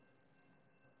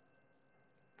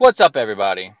What's up,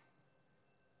 everybody?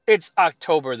 It's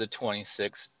October the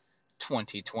 26th,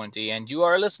 2020, and you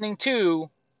are listening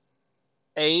to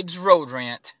Abe's Road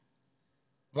Rant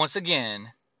once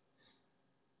again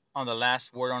on the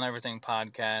Last Word on Everything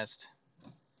podcast.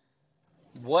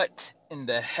 What in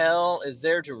the hell is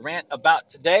there to rant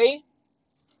about today?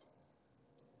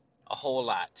 A whole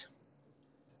lot.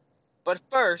 But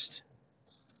first,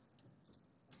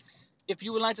 if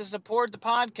you would like to support the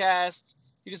podcast,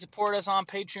 you can support us on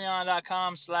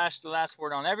patreon.com/slash the last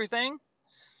word on everything.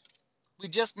 We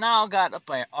just now got up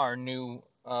our new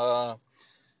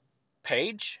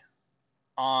page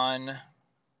on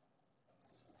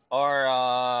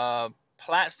our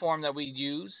platform that we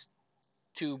use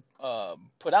to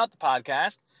put out the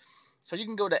podcast. So you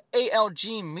can go to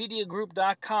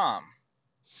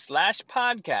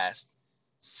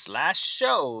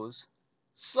algmediagroup.com/podcast/shows/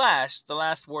 the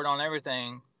last word on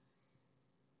everything,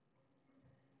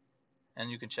 and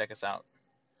you can check us out.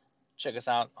 Check us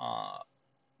out.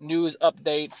 News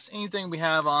updates, anything we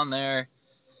have on there.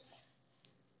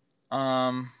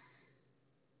 Um,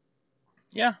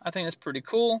 yeah, I think it's pretty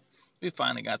cool. We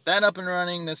finally got that up and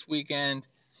running this weekend.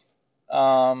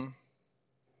 Um,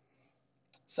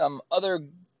 some other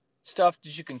stuff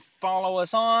that you can follow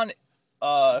us on.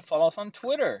 Follow us on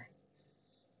Twitter.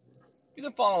 You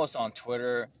can follow us on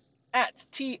Twitter at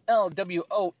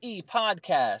TLWOE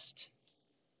Podcast.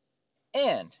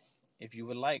 And if you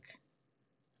would like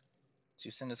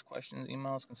to send us questions,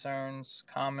 emails, concerns,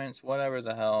 comments, whatever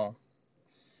the hell.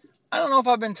 I don't know if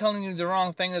I've been telling you the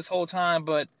wrong thing this whole time,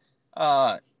 but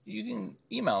you can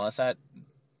email us at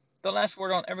the last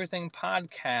word on everything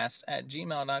podcast at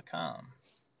gmail.com.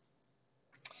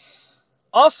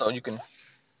 Also, you can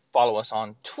follow us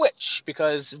on Twitch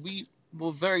because we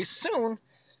will very soon,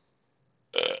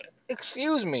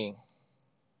 excuse me,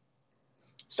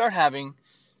 start having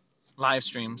live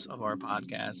streams of our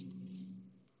podcast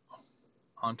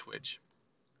on Twitch.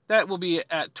 That will be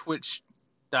at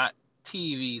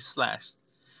twitch.tv/slash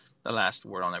the last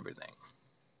word on everything.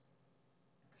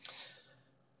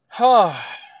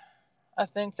 I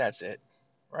think that's it,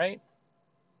 right?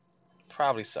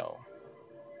 Probably so.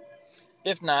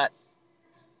 If not,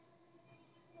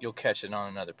 you'll catch it on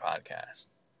another podcast.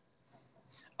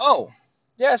 Oh,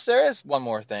 yes, there is one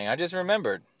more thing. I just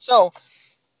remembered. So,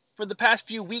 for the past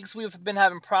few weeks, we've been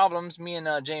having problems. Me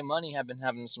and Jay Money have been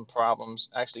having some problems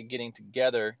actually getting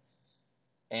together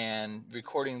and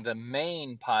recording the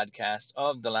main podcast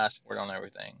of The Last Word on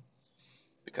Everything.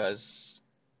 Because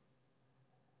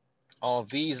all of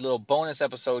these little bonus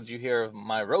episodes you hear of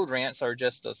my road rants are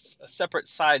just a separate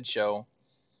sideshow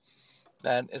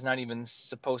that is not even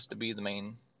supposed to be the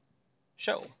main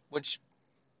show, which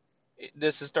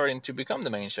this is starting to become the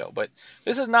main show. But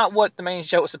this is not what the main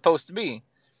show is supposed to be.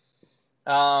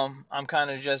 I'm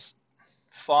kind of just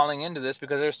falling into this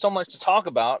because there's so much to talk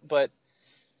about, but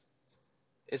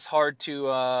it's hard to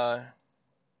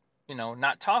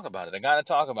not talk about it. I gotta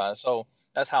talk about it. So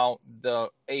that's how the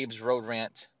Abe's Road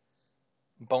Rant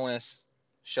bonus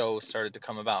show started to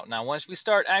come about. Now, once we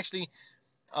start actually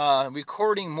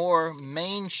recording more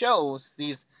main shows,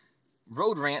 these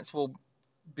road rants will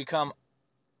become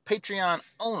Patreon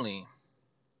only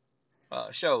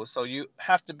shows. So you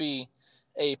have to be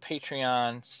a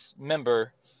Patreon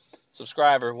member,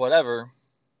 subscriber, whatever,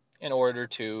 in order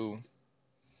to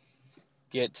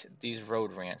get these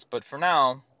road rants. But for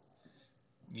now,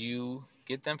 you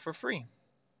get them for free.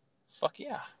 Fuck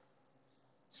yeah.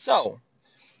 So,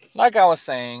 like I was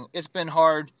saying, it's been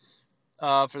hard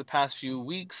for the past few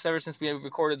weeks, ever since we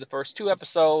recorded the first two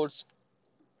episodes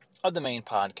of the main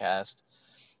podcast.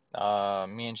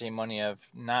 Me and Jay Money have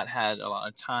not had a lot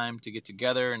of time to get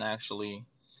together and actually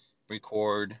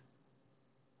record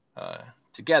uh,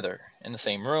 together in the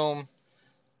same room,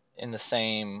 in the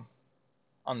same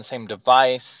on the same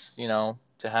device,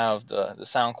 to have the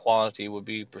sound quality would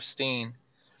be pristine.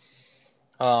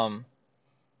 Um,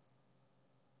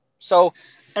 so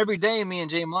every day, me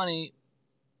and Jay Money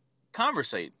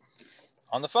conversate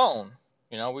on the phone.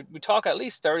 We talk at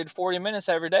least 30 to 40 minutes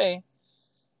every day.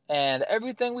 And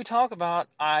everything we talk about,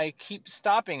 I keep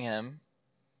stopping him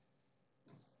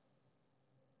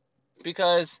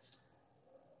because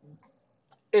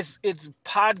it's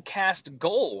podcast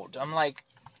gold. I'm like,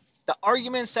 the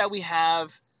arguments that we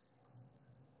have,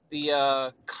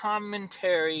 the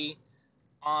commentary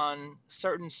on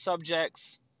certain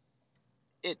subjects,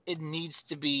 it needs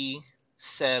to be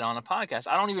said on a podcast.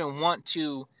 I don't even want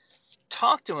to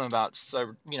talk to him about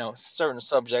certain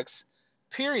subjects,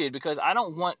 period, because I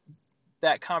don't want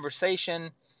that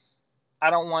conversation. I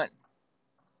don't want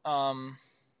um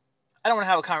I don't want to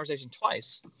have a conversation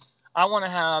twice. I want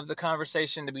to have the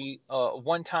conversation to be a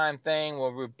one-time thing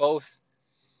where we're both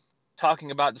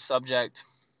talking about the subject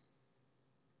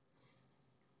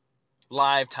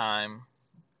live time,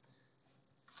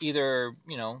 either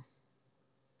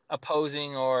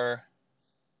opposing or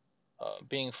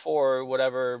being for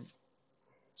whatever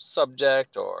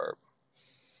subject or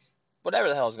whatever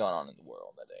the hell is going on in the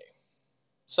world that day.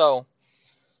 So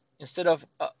instead of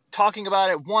talking about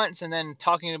it once and then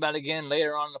talking about it again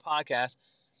later on in the podcast,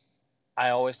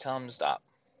 I always tell them to stop.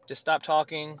 Just stop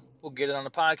talking. We'll get it on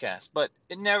the podcast. But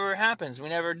it never happens. We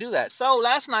never do that. So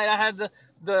last night I had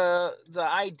the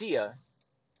idea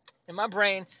in my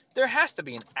brain. There has to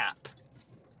be an app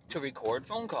to record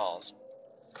phone calls.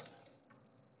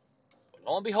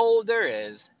 Lo and behold, there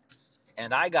is,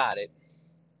 and I got it.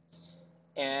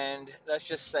 And let's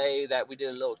just say that we did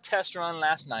a little test run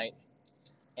last night,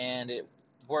 and it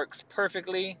works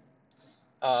perfectly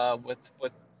with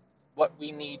what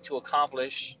we need to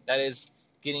accomplish. That is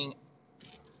getting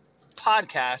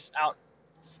podcasts out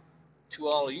to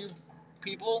all of you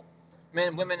people,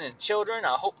 men, women, and children.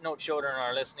 I hope no children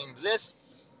are listening to this,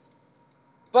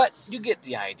 but you get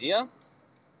the idea.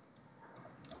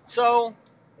 So,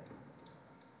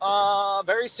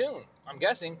 very soon, I'm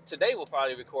guessing today we'll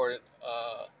probably record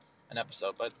an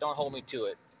episode, but don't hold me to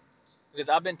it because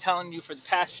I've been telling you for the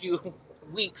past few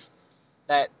weeks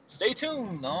that stay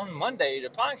tuned on Monday. The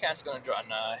podcast is going to drop.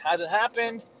 No, it hasn't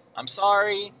happened. I'm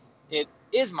sorry. It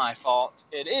is my fault.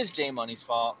 It is J Money's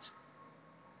fault.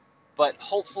 But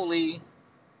hopefully,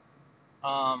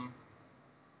 um,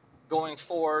 going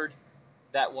forward,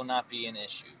 that will not be an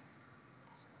issue.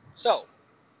 So,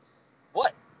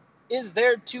 what is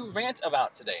there to rant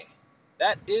about today?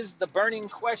 That is the burning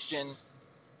question.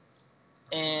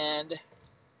 And,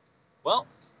 well,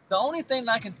 the only thing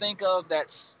I can think of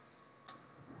that's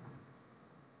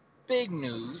big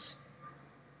news,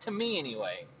 to me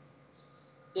anyway,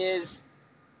 is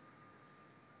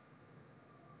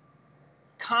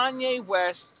Kanye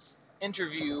West's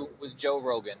interview with Joe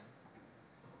Rogan.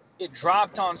 It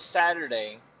dropped on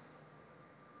Saturday,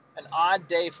 an odd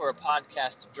day for a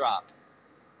podcast to drop.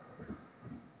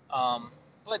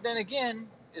 But then again,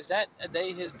 is that a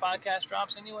day his podcast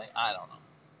drops anyway? I don't know.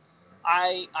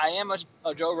 I am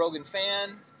a Joe Rogan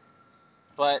fan,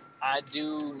 but I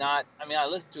do not. I mean, I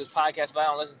listen to his podcast, but I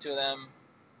don't listen to them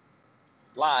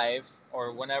live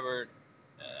or whenever.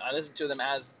 I listen to them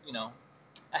as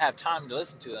I have time to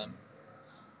listen to them,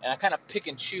 and I kind of pick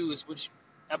and choose which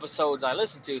episodes I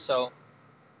listen to. So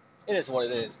it is what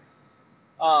it is.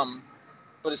 Um,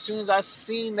 but as soon as I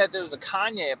seen that there was a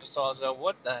Kanye episode, I was like,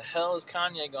 what the hell is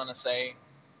Kanye gonna say?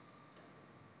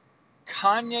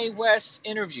 Kanye West's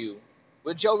interview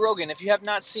with Joe Rogan. If you have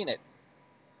not seen it,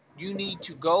 you need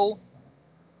to go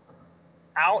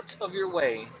out of your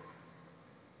way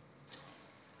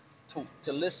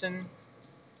to listen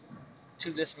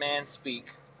to this man speak.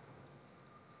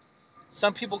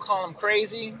 Some people call him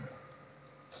crazy.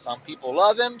 Some people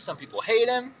love him. Some people hate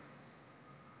him.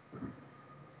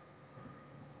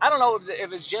 I don't know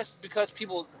if it's just because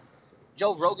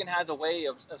Joe Rogan has a way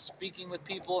of speaking with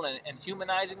people and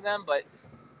humanizing them, but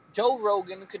Joe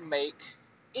Rogan could make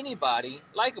anybody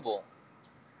likable.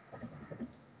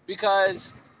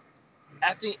 Because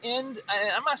at the end,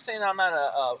 and I'm not saying I'm not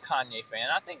a Kanye fan.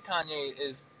 I think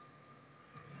Kanye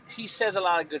he says a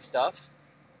lot of good stuff,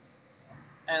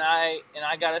 and I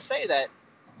gotta say that,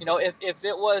 if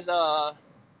it was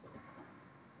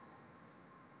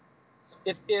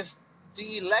if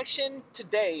the election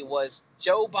today was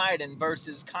Joe Biden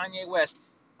versus Kanye West,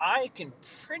 I can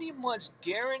pretty much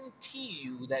guarantee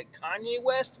you that Kanye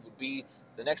West would be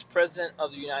the next president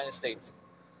of the United States.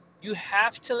 You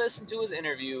have to listen to his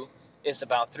interview. It's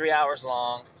about 3 hours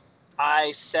long.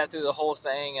 I sat through the whole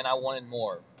thing and I wanted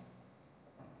more.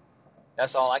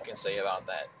 That's all I can say about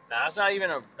that. Now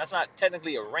that's not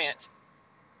technically a rant.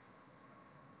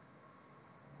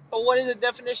 But what is the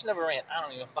definition of a rant? I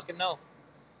don't even fucking know.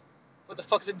 What the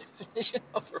fuck is the definition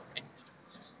of a rant?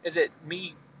 Is it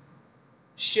me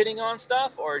shitting on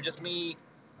stuff or just me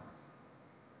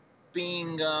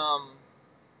being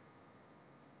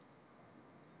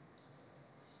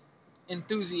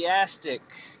enthusiastic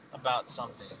about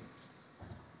something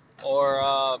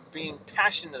or being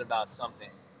passionate about something?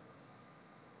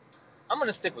 I'm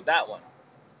gonna stick with that one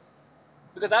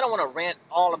because I don't want to rant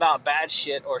all about bad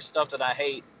shit or stuff that I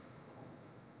hate.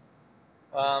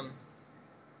 Um,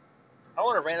 I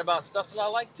want to rant about stuff that I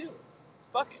like too.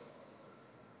 Fuck it.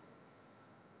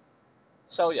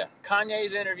 So yeah,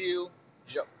 Kanye's interview,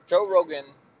 Joe Rogan,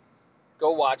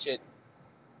 go watch it.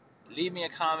 Leave me a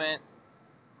comment.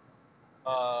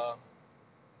 Uh,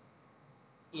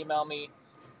 email me.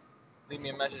 Leave me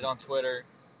a message on Twitter.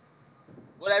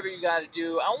 Whatever you got to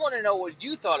do. I want to know what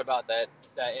you thought about that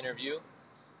interview,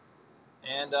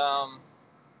 and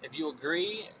if you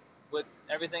agree with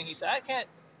everything he said. I can't.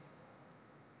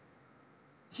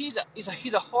 He's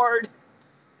a hard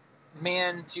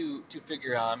man to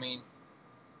figure out. I mean,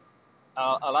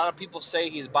 a lot of people say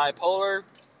he's bipolar.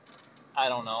 I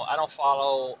don't know. I don't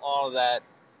follow all of that.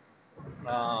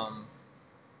 Um,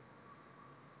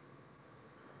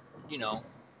 you know,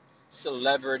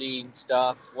 celebrity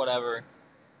stuff, whatever.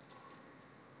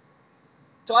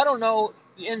 So I don't know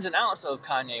the ins and outs of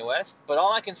Kanye West, but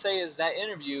all I can say is that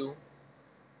interview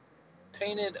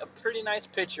painted a pretty nice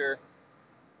picture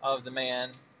of the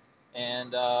man.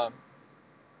 And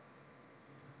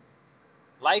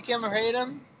like him or hate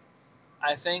him,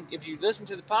 I think if you listen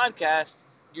to the podcast,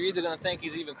 you're either going to think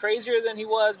he's even crazier than he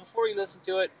was before you listen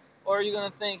to it, or you're going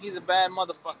to think he's a bad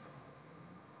motherfucker.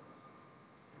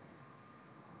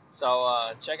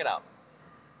 So check it out.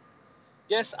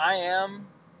 Yes, I am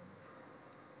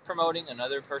promoting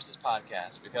another person's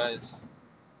podcast because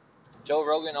Joe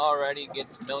Rogan already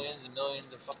gets millions and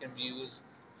millions of fucking views.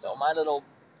 So my little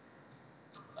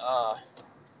uh,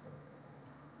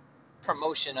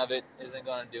 promotion of it isn't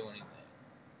going to do anything.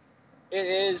 It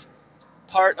is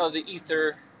part of the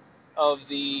ether of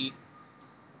the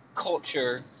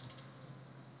culture,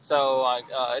 so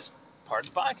it's part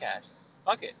of the podcast.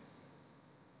 Fuck it.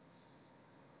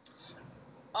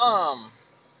 Um,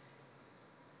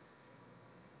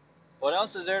 what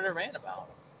else is there to rant about?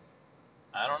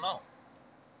 I don't know.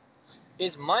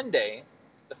 It's Monday,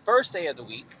 the first day of the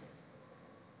week.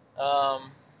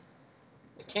 Um,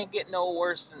 it can't get no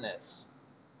worse than this.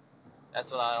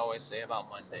 That's what I always say about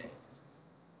Mondays.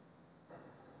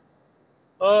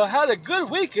 Had a good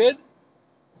weekend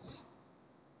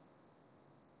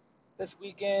this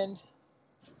weekend.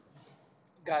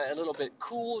 Got a little bit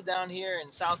cool down here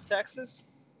in South Texas.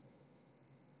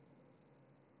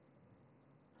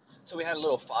 So we had a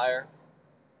little fire.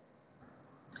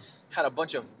 Had a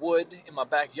bunch of wood in my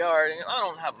backyard. And I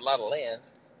don't have a lot of land.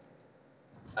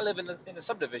 I live in a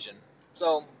subdivision.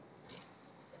 So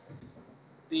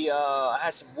I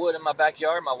had some wood in my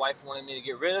backyard. My wife wanted me to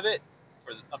get rid of it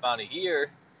for about a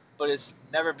year, but it's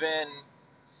never been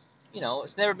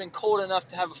cold enough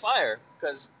to have a fire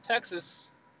because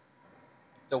Texas,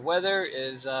 the weather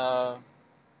is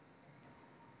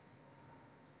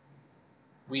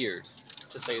weird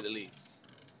to say the least.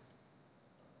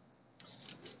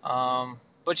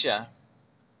 But yeah,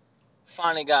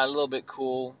 finally got a little bit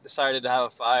cool. Decided to have a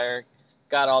fire.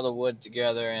 Got all the wood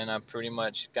together, and I pretty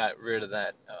much got rid of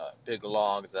that big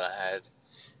log that I had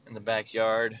in the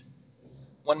backyard.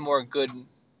 One more good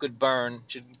burn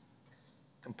should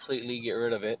completely get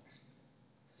rid of it.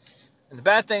 And the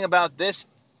bad thing about this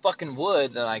fucking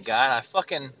wood that I got, I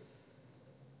fucking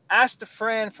asked a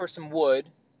friend for some wood,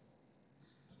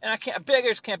 and I can't.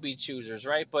 Beggars can't be choosers,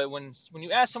 right? But when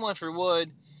you ask someone for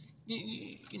wood,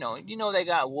 you know they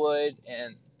got wood,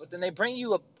 but then they bring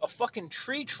you a fucking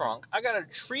tree trunk. I got a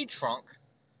tree trunk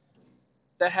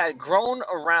that had grown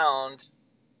around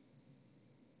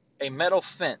a metal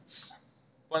fence,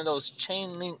 one of those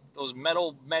chain link, those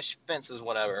metal mesh fences,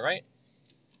 whatever, right?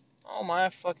 Oh my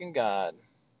fucking god!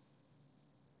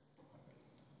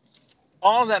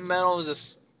 All of that metal is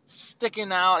just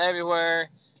sticking out everywhere,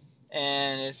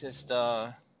 and it's just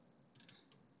I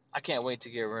can't wait to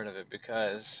get rid of it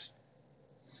because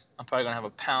I'm probably gonna have a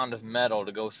pound of metal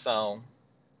to go sell.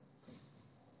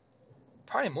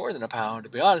 Probably more than a pound, to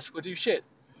be honest with you. Shit.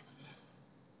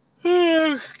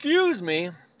 Excuse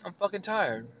me. I'm fucking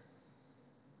tired.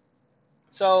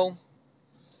 So,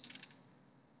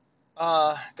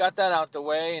 got that out the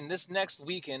way, and this next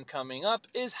weekend coming up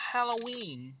is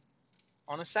Halloween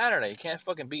on a Saturday. Can't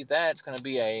fucking beat that. It's gonna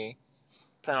be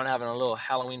plan on having a little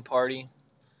Halloween party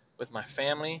with my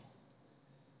family.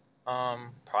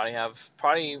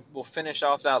 Probably we'll finish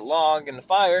off that log in the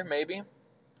fire, maybe.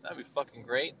 That'd be fucking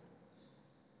great.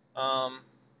 Um,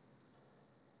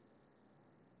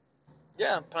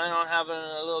 yeah, planning on having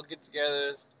a little get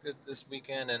together this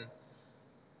weekend, and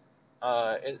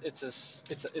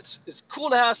it's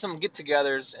cool to have some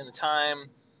get-togethers in a time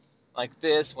like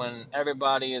this when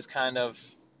everybody is kind of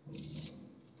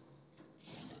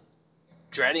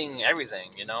dreading everything.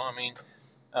 I mean,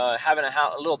 having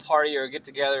a little party or a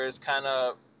get-together is kind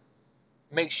of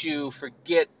makes you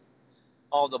forget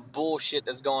all the bullshit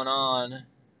that's going on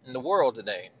in the world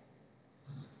today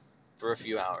for a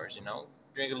few hours.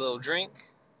 Drink a little drink,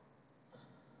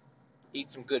 eat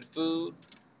some good food,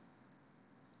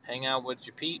 hang out with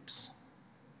your peeps.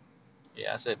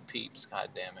 Yeah, I said peeps. God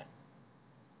damn it.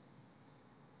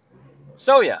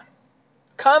 So yeah,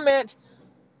 Comment,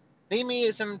 leave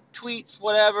me some tweets,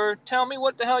 whatever. Tell me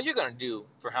what the hell you're gonna do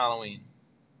for Halloween.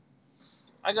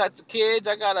 I got the kids.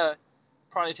 I gotta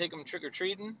probably take them trick or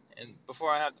treating, and before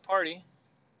I have the party,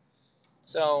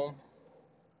 so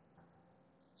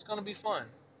it's gonna be fun.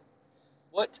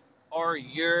 What are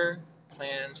your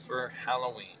plans for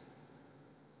Halloween?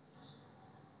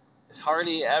 It's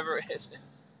hardly ever. It's,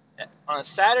 on a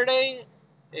Saturday,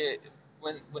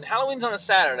 when Halloween's on a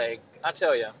Saturday, I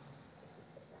tell you,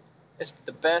 it's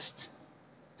the best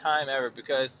time ever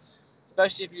because,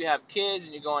 especially if you have kids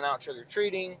and you're going out trick or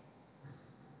treating,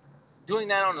 doing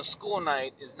that on a school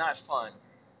night is not fun.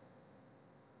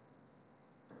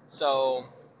 So,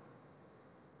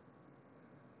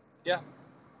 yeah.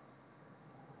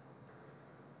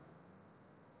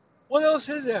 What else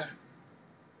is there?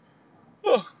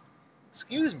 Oh,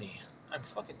 excuse me. I'm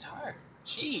fucking tired.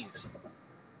 Jeez.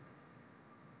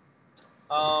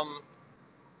 Um.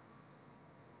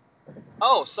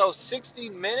 Oh, so 60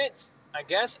 minutes. I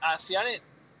guess. I see. I didn't.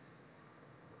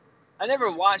 I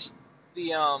never watched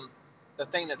the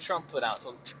thing that Trump put out.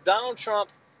 So Donald Trump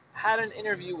had an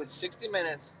interview with 60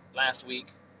 Minutes last week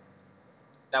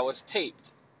that was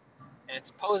taped, and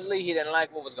supposedly he didn't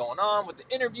like what was going on with the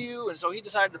interview, and so he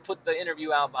decided to put the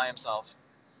interview out by himself.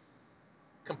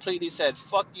 Completely said,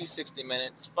 "Fuck you, 60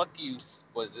 Minutes. Fuck you."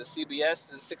 Was this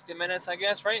CBS? Is 60 Minutes? I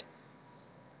guess, right?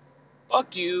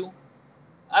 Fuck you.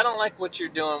 I don't like what you're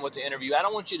doing with the interview. I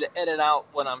don't want you to edit out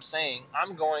what I'm saying.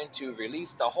 I'm going to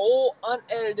release the whole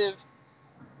unedited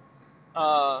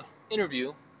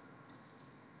interview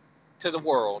to the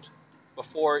world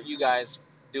before you guys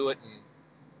do it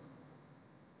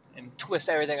and twist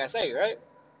everything I say, right?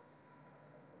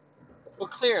 Well,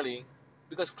 clearly,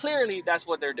 because clearly that's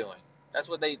what they're doing. That's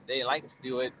what they like to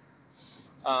do it.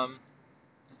 Um,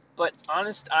 but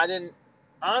honestly,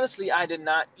 I did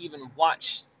not even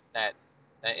watch that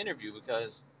that interview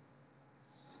because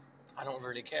I don't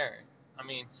really care. I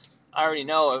mean, I already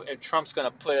know if Trump's going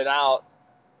to put it out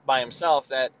by himself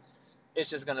that it's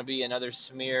just going to be another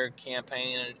smear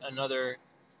campaign, another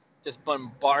just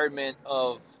bombardment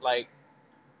of like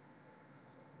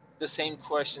the same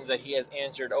questions that he has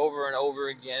answered over and over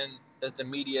again that the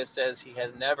media says he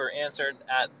has never answered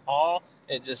at all.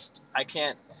 It just I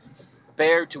can't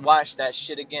bear to watch that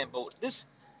shit again. But this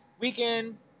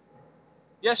weekend,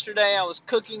 yesterday, I was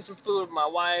cooking some food with my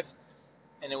wife,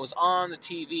 and it was on the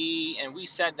TV, and we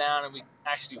sat down and we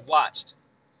actually watched.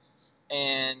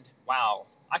 And wow,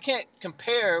 I can't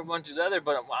compare one to the other,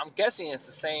 but I'm guessing it's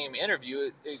the same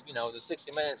interview. The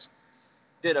 60 Minutes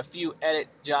did a few edit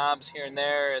jobs here and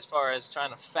there as far as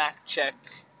trying to fact check,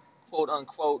 quote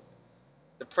unquote,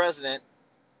 the president,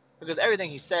 because everything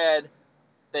he said,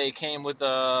 they came with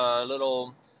a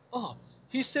little, oh,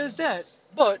 he says that,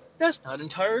 but that's not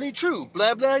entirely true,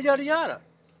 blah, blah, yada, yada.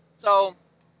 So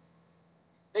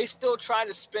they still tried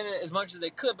to spin it as much as they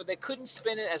could, but they couldn't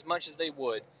spin it as much as they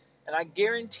would. And I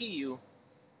guarantee you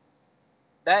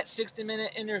that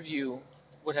 60-minute interview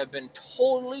would have been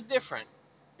totally different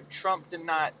if Trump did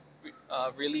not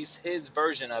release his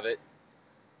version of it,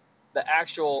 the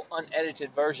actual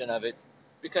unedited version of it,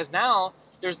 because now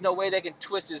there's no way they can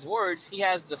twist his words. He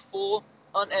has the full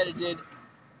unedited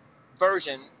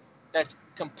version that's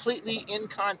completely in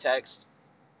context,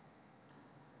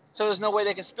 so there's no way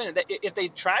they can spin it. If they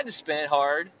tried to spin it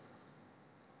hard,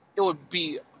 it would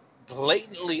be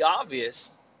blatantly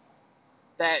obvious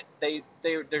that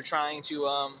they're trying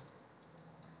to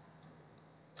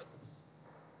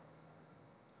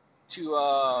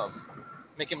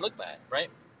make him look bad, right?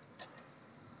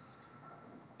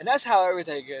 And that's how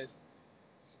everything is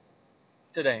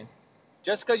today.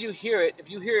 Just because you hear it, if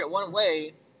you hear it one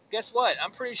way, guess what?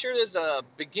 I'm pretty sure there's a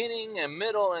beginning, a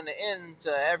middle, and an end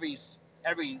to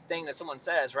everything that someone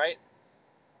says, right?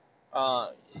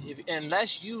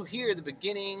 Unless you hear the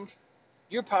beginning,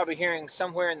 you're probably hearing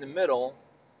somewhere in the middle,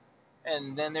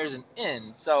 and then there's an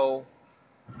end. So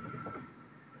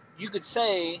you could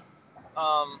say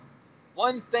um,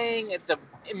 one thing at the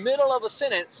middle of a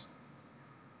sentence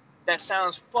that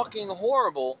sounds fucking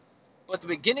horrible, but the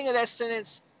beginning of that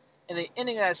sentence and the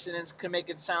ending of that sentence could make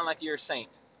it sound like you're a saint.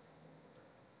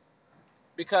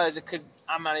 Because it could,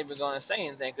 I'm not even going to say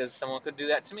anything because someone could do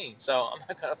that to me. So I'm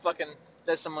not going to fucking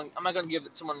let someone, I'm not going to give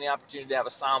someone the opportunity to have a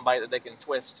soundbite that they can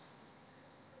twist.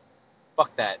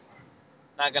 Fuck that.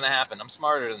 Not going to happen. I'm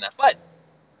smarter than that. But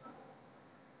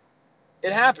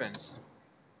it happens.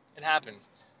 It happens.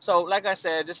 So, like I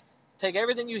said, just take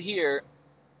everything you hear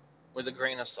with a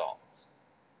grain of salt.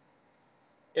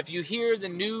 If you hear the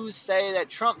news say that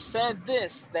Trump said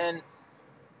this, then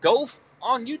go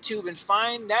on YouTube and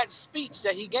find that speech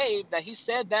that he gave, that he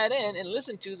said that in, and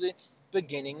listen to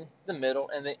beginning, the middle,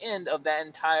 and the end of that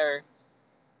entire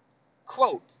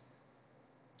quote.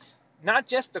 Not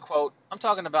just the quote, I'm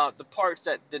talking about the parts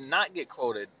that did not get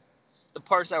quoted, the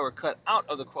parts that were cut out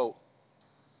of the quote.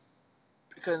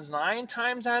 Because 9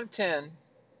 times out of 10,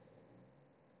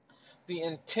 the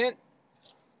intent,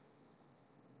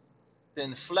 the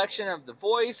inflection of the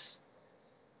voice,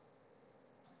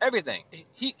 everything.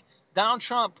 Donald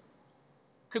Trump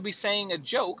could be saying a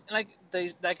joke, like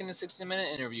in the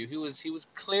 60-minute interview, he was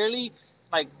clearly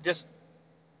like just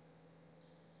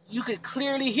you could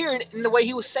clearly hear it in the way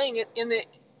he was saying it in the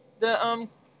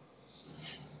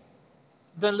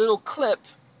the little clip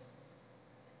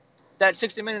that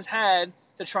 60 Minutes had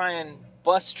to try and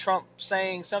bust Trump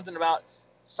saying something about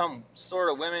some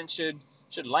sort of women should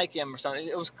like him or something.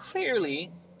 It was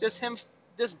clearly just him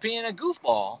just being a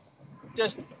goofball,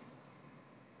 just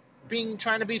being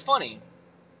trying to be funny,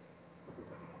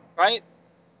 right?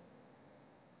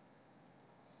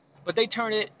 But they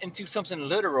turned it into something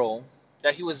literal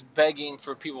that he was begging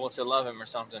for people to love him or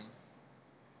something.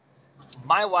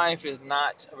 My wife is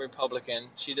not a Republican.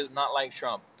 She does not like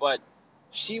Trump, but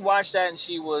she watched that and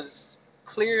she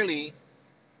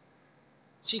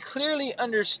clearly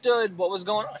understood what was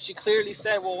going on. She clearly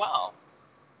said, "Well, wow."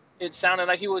 It sounded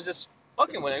like he was just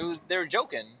fucking with it. They were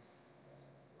joking.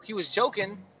 He was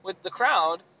joking with the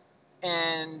crowd,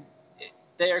 and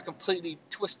they are completely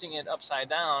twisting it upside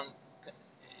down.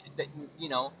 That you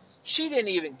know, she didn't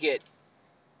even get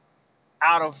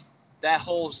out of that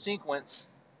whole sequence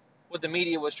what the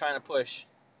media was trying to push.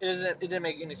 It didn't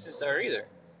make any sense to her either.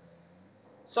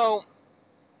 So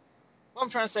what I'm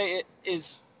trying to say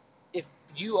is, if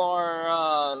you are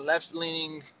a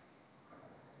left-leaning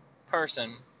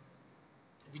person,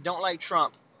 if you don't like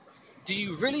Trump, do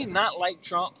you really not like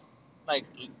Trump? Like,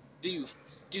 do you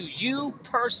do you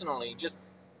personally just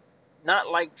not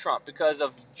like Trump because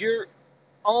of your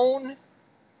own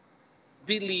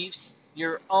beliefs,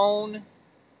 your own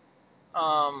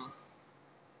um,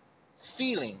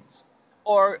 feelings,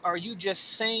 or are you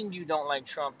just saying you don't like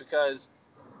Trump because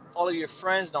all of your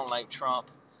friends don't like Trump,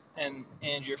 and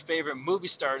your favorite movie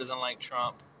star doesn't like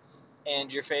Trump,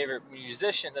 and your favorite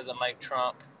musician doesn't like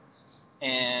Trump,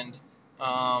 and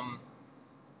um,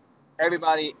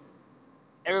 everybody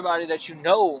everybody that you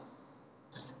know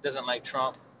doesn't like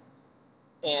Trump,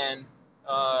 and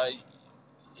uh,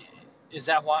 is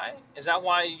that why? Is that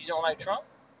why you don't like Trump?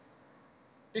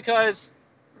 Because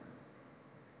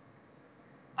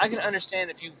I can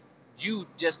understand if you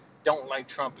just don't like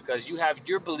Trump because you have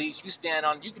your beliefs, you stand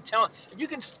on. You can tell if you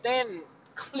can stand and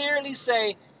clearly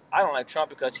say I don't like Trump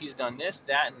because he's done this,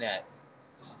 that, and that,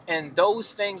 and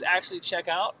those things actually check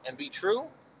out and be true.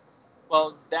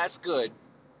 Well, that's good.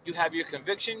 You have your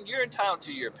conviction. You're entitled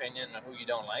to your opinion on who you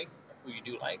don't like, or who you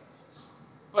do like.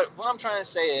 But what I'm trying to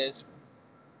say is,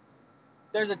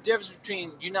 there's a difference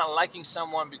between you not liking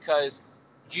someone because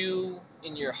you,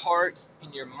 in your heart,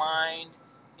 in your mind,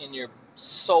 in your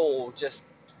soul, just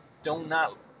do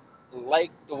not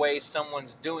like the way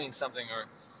someone's doing something or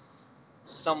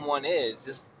someone is,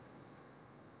 just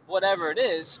whatever it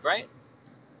is, right?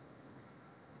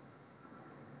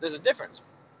 There's a difference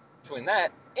between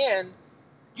that and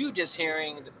you just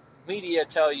hearing the media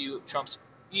tell you Trump's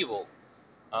evil.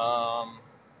 Um,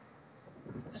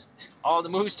 all the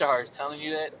movie stars telling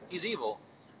you that he's evil.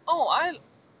 Oh,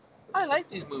 I like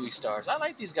these movie stars. I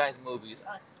like these guys' movies.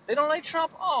 They don't like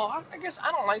Trump. Oh, I guess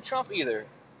I don't like Trump either.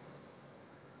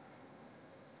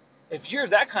 If you're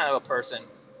that kind of a person,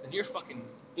 then you're a fucking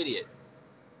idiot.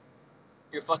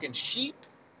 You're a fucking sheep.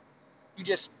 You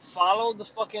just follow the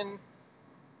fucking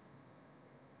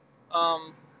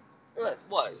um.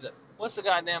 What is it? What's the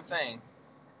goddamn thing?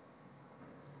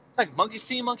 It's like monkey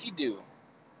see, monkey do.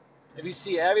 If you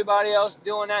see everybody else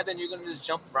doing that, then you're gonna just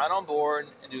jump right on board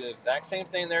and do the exact same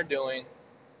thing they're doing,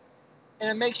 and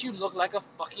it makes you look like a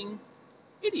fucking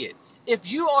idiot. If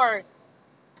you are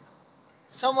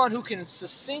someone who can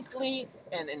succinctly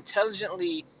and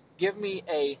intelligently give me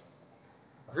a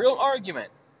real argument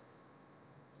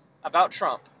about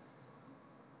Trump,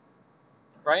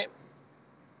 right?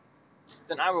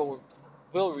 Then I will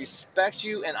respect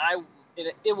you, and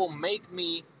it will make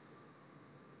me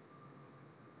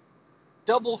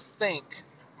double think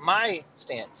my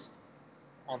stance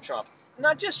on Trump.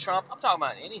 Not just Trump. I'm talking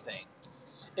about anything.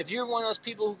 If you're one of those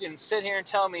people who can sit here and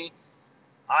tell me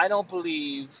I don't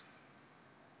believe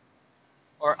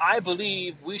or I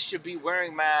believe we should be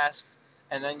wearing masks,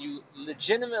 and then you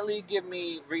legitimately give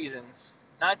me reasons,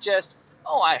 not just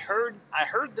I heard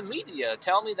the media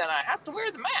tell me that I have to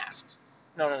wear the masks.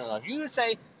 No, no, no, no. If you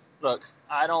say, look,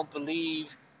 I don't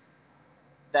believe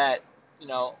that you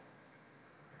know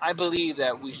I believe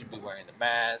that we should be wearing the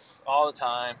masks all the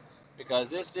time because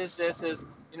this is.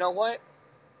 You know what?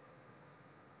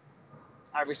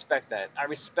 I respect that. I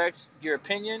respect your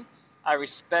opinion. I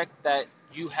respect that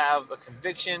you have a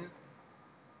conviction.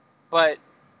 But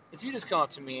if you just come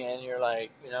up to me and you're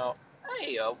like,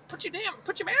 hey, put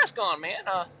your mask on, man.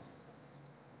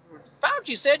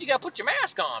 Fauci said you gotta put your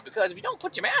mask on because if you don't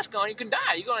put your mask on, you can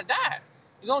die. You're gonna die.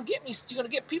 You're gonna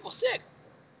get people sick.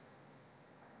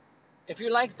 If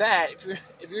you're like that,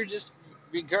 if you're just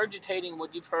regurgitating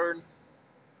what you've heard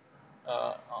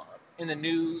uh, in the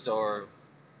news or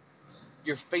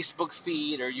your Facebook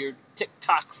feed or your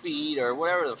TikTok feed or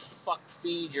whatever the fuck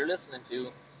feed you're listening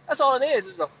to, that's all it is.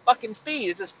 It's a fucking feed.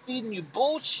 It's just feeding you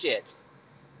bullshit.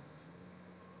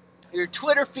 Your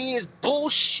Twitter feed is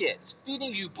bullshit. It's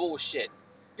feeding you bullshit.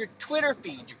 Your Twitter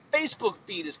feed, your Facebook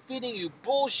feed is feeding you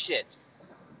bullshit.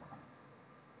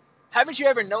 Haven't you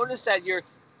ever noticed that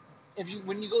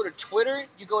when you go to Twitter,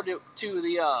 you go to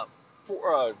the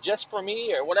just for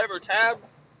me or whatever tab,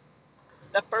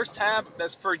 that first tab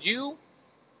that's for you,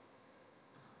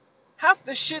 half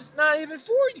the shit's not even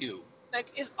for you. Like,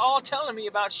 it's all telling me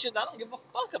about shit I don't give a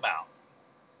fuck about.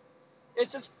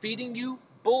 It's just feeding you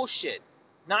bullshit.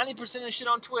 90% of shit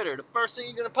on Twitter, the first thing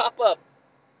you're gonna pop up,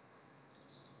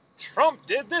 Trump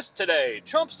did this today.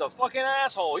 Trump's a fucking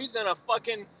asshole. He's gonna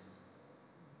fucking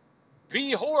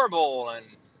be horrible, and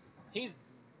he's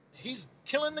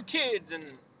killing the kids. And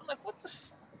I'm like, what the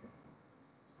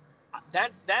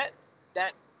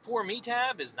that for me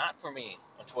tab is not for me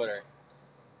on Twitter.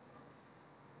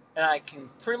 And I can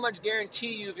pretty much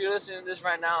guarantee you, if you're listening to this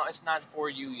right now, it's not for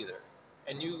you either.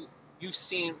 And you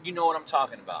know what I'm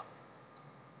talking about.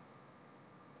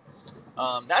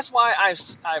 That's why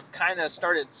I've kind of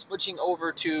started switching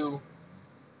over to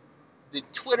the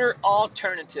Twitter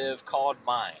alternative called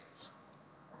Minds.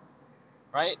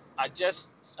 Right? I just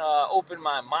opened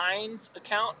my Minds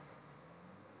account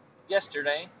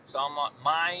yesterday, so I'm on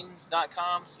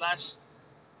minds.com slash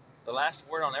the last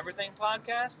word on everything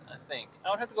podcast. I think I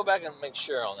would have to go back and make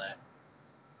sure on that,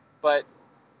 but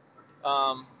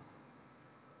um,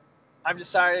 I've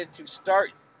decided to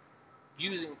start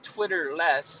using Twitter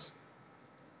less.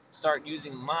 Start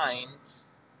using Minds,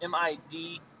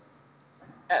 MIDS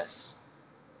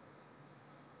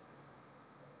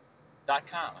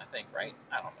 .com, I think, right?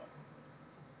 I don't know.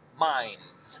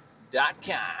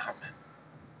 Minds.com.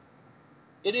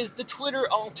 It is the Twitter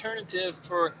alternative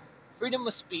for freedom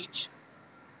of speech.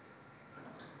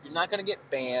 You're not going to get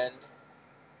banned.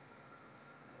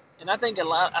 And I think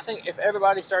if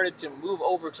everybody started to move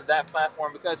over to that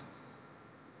platform, because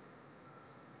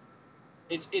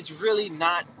it's really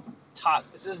not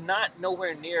this is not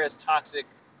nowhere near as toxic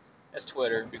as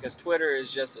Twitter, because Twitter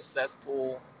is just a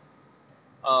cesspool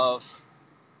of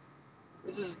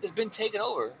it's been taken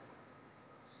over.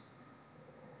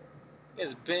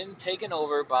 It's been taken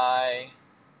over by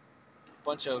a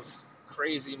bunch of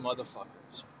crazy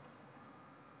motherfuckers.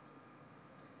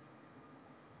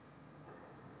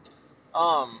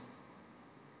 Um,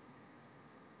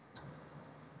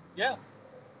 yeah.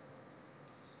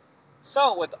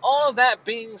 So with all of that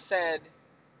being said,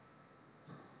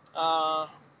 uh,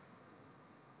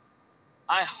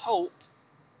 I hope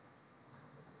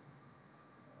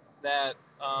that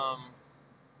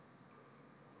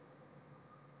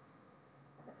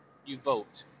you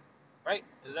vote. Right?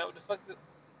 Is that what the fuck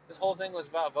this whole thing was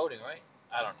about? Voting, right?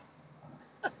 I don't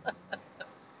know.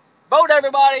 Vote,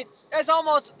 everybody!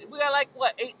 We got like,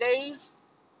 what, 8 days?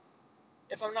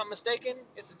 If I'm not mistaken.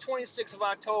 It's the 26th of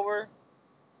October.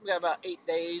 We got about 8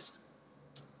 days.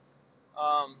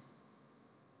 Um,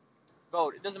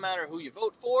 Vote. It doesn't matter who you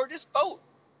vote for, just vote.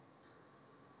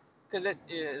 Because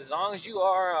as long as you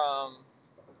are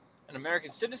an American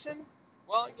citizen,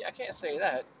 well, yeah, I can't say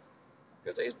that.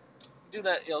 Because they do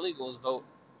that illegals vote.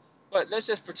 But let's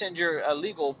just pretend you're a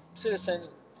legal citizen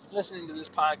listening to this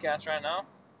podcast right now.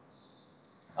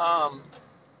 Um,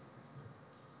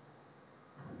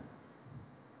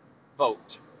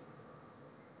 Vote.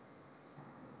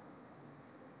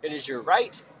 It is your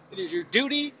right. It is your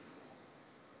duty.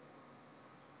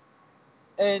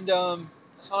 And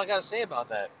that's all I got to say about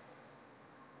that.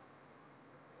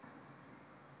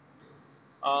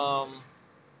 Um,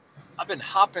 I've been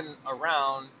hopping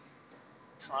around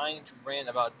trying to rant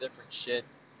about different shit.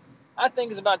 I think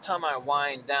it's about time I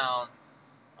wind down.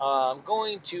 I'm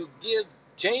going to give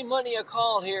J Money a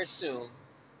call here soon.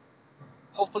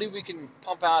 Hopefully, we can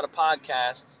pump out a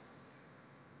podcast.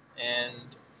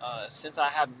 And since I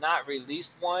have not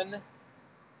released one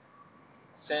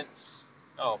since,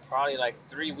 probably like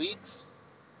 3 weeks,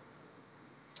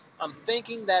 I'm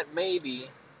thinking that maybe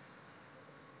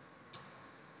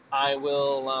I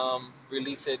will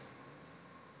release it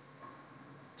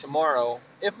tomorrow.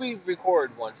 If we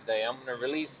record one today, I'm gonna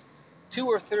release 2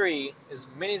 or 3, as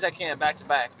many as I can, back to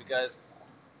back, because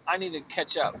I need to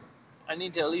catch up. I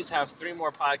need to at least have 3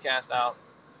 more podcasts out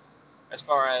as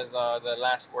far as the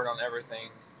last word on everything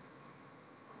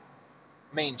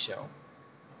main show.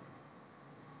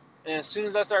 And as soon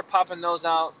as I start popping those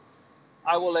out,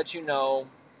 I will let you know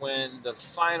when the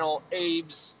final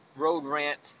Abe's Road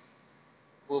Rant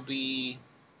will be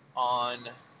on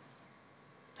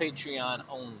Patreon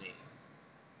only.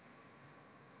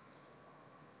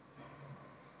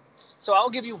 So I'll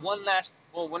give you one last.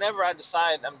 Well, whenever I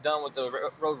decide I'm done with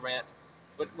the Road Rant,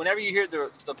 but whenever you hear the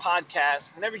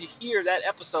podcast, whenever you hear that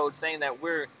episode saying that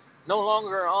we're no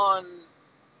longer on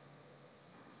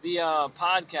the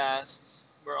podcasts,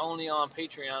 we're only on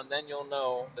Patreon, then you'll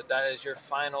know that that is your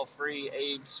final free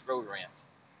Abe's Road Rant.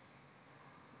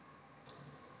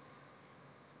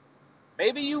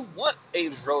 Maybe you want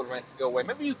Abe's Road Rant to go away.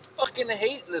 Maybe you fucking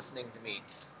hate listening to me.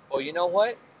 Well, you know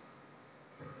what?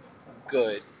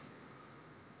 Good.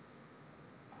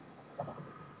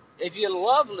 If you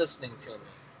love listening to me,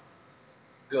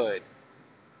 good.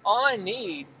 All I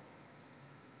need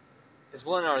is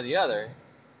one or the other,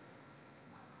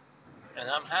 and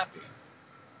I'm happy.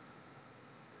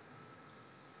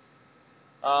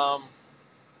 Um,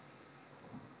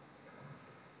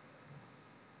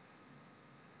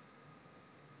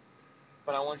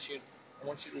 but I want you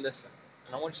to listen,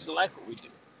 and I want you to like what we do.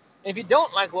 And if you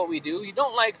don't like what we do, you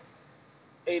don't like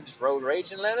Abe's Road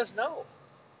Rage, and let us know.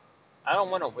 I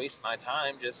don't want to waste my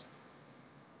time just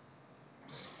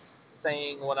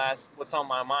saying what's on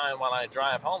my mind while I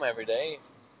drive home every day.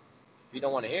 If you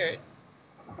don't want to hear it,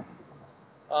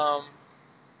 um,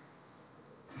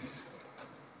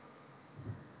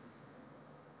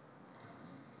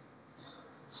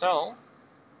 so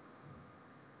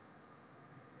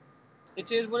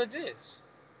it is what it is.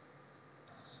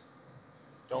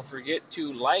 Don't forget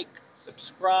to like,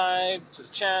 subscribe to the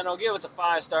channel, give us a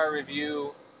 5-star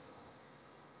review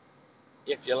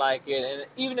if you like it, and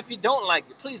even if you don't like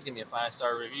it, please give me a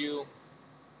 5-star review.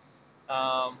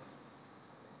 Um,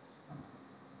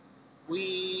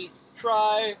 we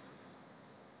try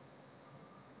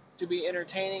to be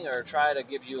entertaining, or try to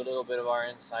give you a little bit of our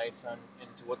insights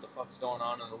into what the fuck's going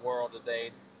on in the world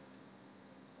today.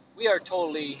 We are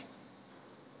totally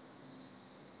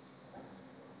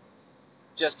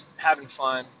just having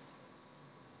fun.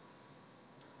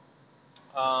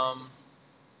 Um,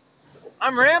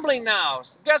 I'm rambling now.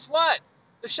 So guess what?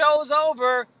 The show's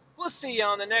over. We'll see you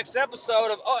on the next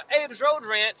episode of Abe's Road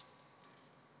Rant.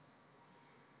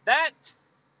 That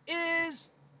is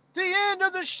the end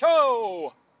of the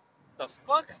show. The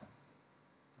fuck?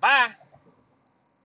 Bye.